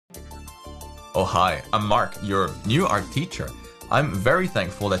Oh hi, I'm Mark, your new art teacher. I'm very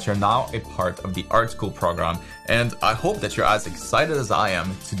thankful that you're now a part of the art school program, and I hope that you're as excited as I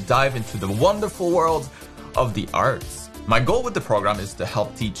am to dive into the wonderful world of the arts. My goal with the program is to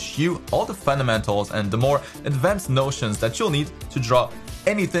help teach you all the fundamentals and the more advanced notions that you'll need to draw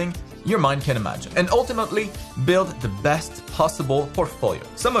anything your mind can imagine, and ultimately build the best possible portfolio.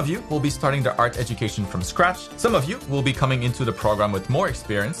 Some of you will be starting their art education from scratch. Some of you will be coming into the program with more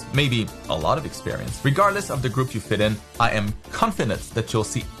experience, maybe a lot of experience. Regardless of the group you fit in, I am confident that you'll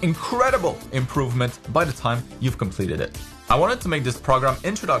see incredible improvement by the time you've completed it. I wanted to make this program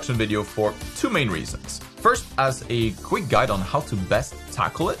introduction video for two main reasons. First, as a quick guide on how to best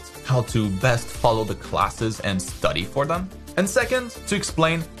tackle it, how to best follow the classes and study for them. And second, to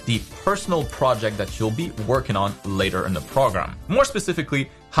explain the personal project that you'll be working on later in the program. More specifically,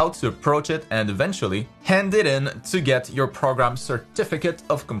 how to approach it and eventually hand it in to get your program certificate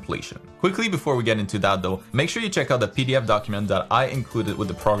of completion. Quickly before we get into that though, make sure you check out the PDF document that I included with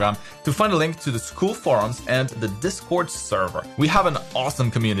the program to find a link to the school forums and the Discord server. We have an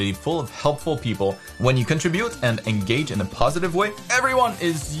awesome community full of helpful people. When you contribute and engage in a positive way, everyone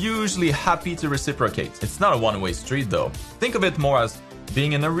is usually happy to reciprocate. It's not a one-way street though. Think of it more as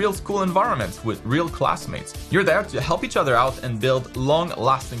being in a real school environment with real classmates. You're there to help each other out and build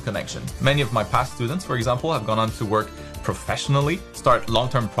long-lasting connections. Many of my past students, for example, have gone on to work professionally, start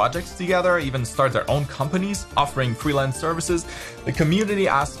long-term projects together, even start their own companies offering freelance services. The community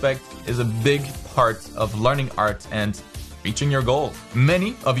aspect is a big part of learning art and reaching your goals.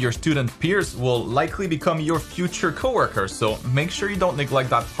 Many of your student peers will likely become your future coworkers, so make sure you don't neglect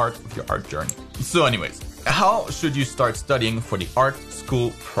that part of your art journey. So anyways, how should you start studying for the art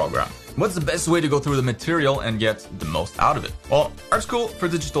school program? What's the best way to go through the material and get the most out of it? Well, art school for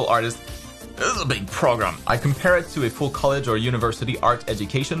digital artists is a big program. I compare it to a full college or university art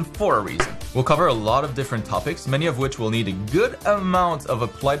education for a reason. We'll cover a lot of different topics, many of which will need a good amount of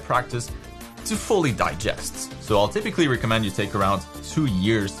applied practice to fully digest. So I'll typically recommend you take around 2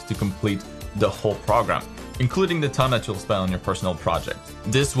 years to complete the whole program, including the time that you'll spend on your personal project.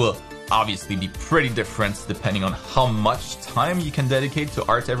 This will obviously be pretty different depending on how much time you can dedicate to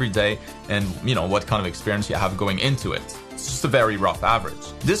art every day and what kind of experience you have going into it. It's just a very rough average.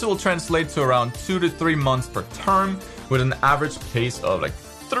 This will translate to around 2 to 3 months per term with an average pace of like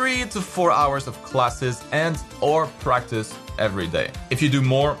 3 to 4 hours of classes and or practice every day. If you do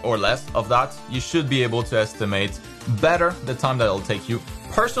more or less of that, you should be able to estimate better the time that it'll take you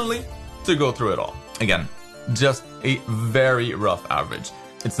personally to go through it all. Again, just a very rough average.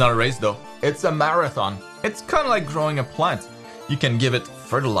 It's not a race though, it's a marathon. It's kind of like growing a plant. You can give it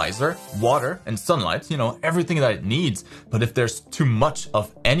fertilizer, water, and sunlight, everything that it needs. But if there's too much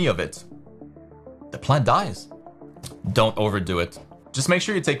of any of it, the plant dies. Don't overdo it. Just make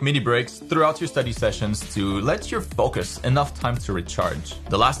sure you take mini breaks throughout your study sessions to let your focus enough time to recharge.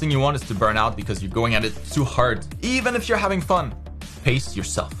 The last thing you want is to burn out because you're going at it too hard. Even if you're having fun, pace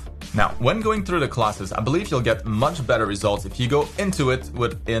yourself. Now, when going through the classes, I believe you'll get much better results if you go into it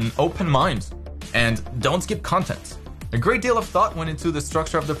with an open mind and don't skip content. A great deal of thought went into the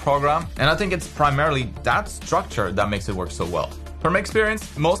structure of the program, and I think it's primarily that structure that makes it work so well. From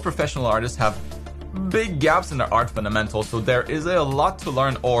experience, most professional artists have big gaps in their art fundamentals, so there is a lot to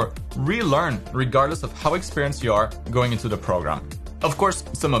learn or relearn regardless of how experienced you are going into the program. Of course,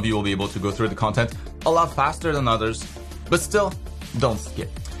 some of you will be able to go through the content a lot faster than others, but still, don't skip.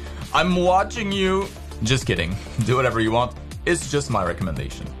 I'm watching you. Just kidding. Do whatever you want. It's just my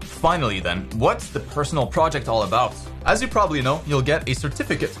recommendation. Finally then, what's the personal project all about? As you probably know, you'll get a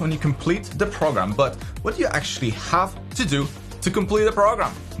certificate when you complete the program, but what do you actually have to do to complete the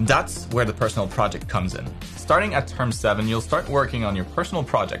program? That's where the personal project comes in. Starting at term 7, you'll start working on your personal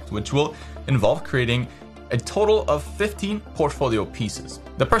project, which will involve creating a total of 15 portfolio pieces.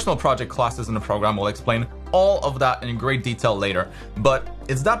 The personal project classes in the program will explain all of that in great detail later, but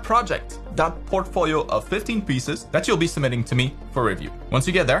it's that project, that portfolio of 15 pieces that you'll be submitting to me for review. Once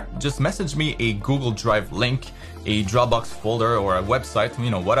you get there, just message me a Google Drive link, a Dropbox folder, or a website,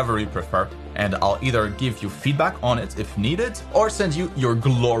 whatever you prefer, and I'll either give you feedback on it if needed, or send you your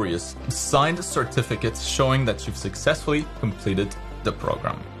glorious signed certificate showing that you've successfully completed the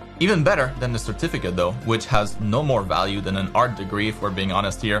program. Even better than the certificate though, which has no more value than an art degree if we're being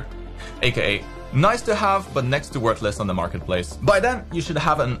honest here, aka nice to have but next to worthless on the marketplace. By then, you should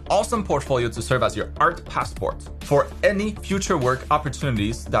have an awesome portfolio to serve as your art passport for any future work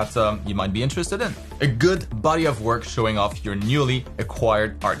opportunities that you might be interested in. A good body of work showing off your newly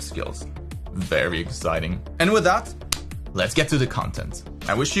acquired art skills. Very exciting. And with that, let's get to the content.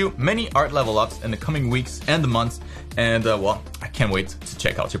 I wish you many art level ups in the coming weeks and months, and well, I can't wait to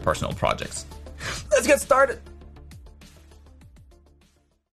check out your personal projects. let's get started.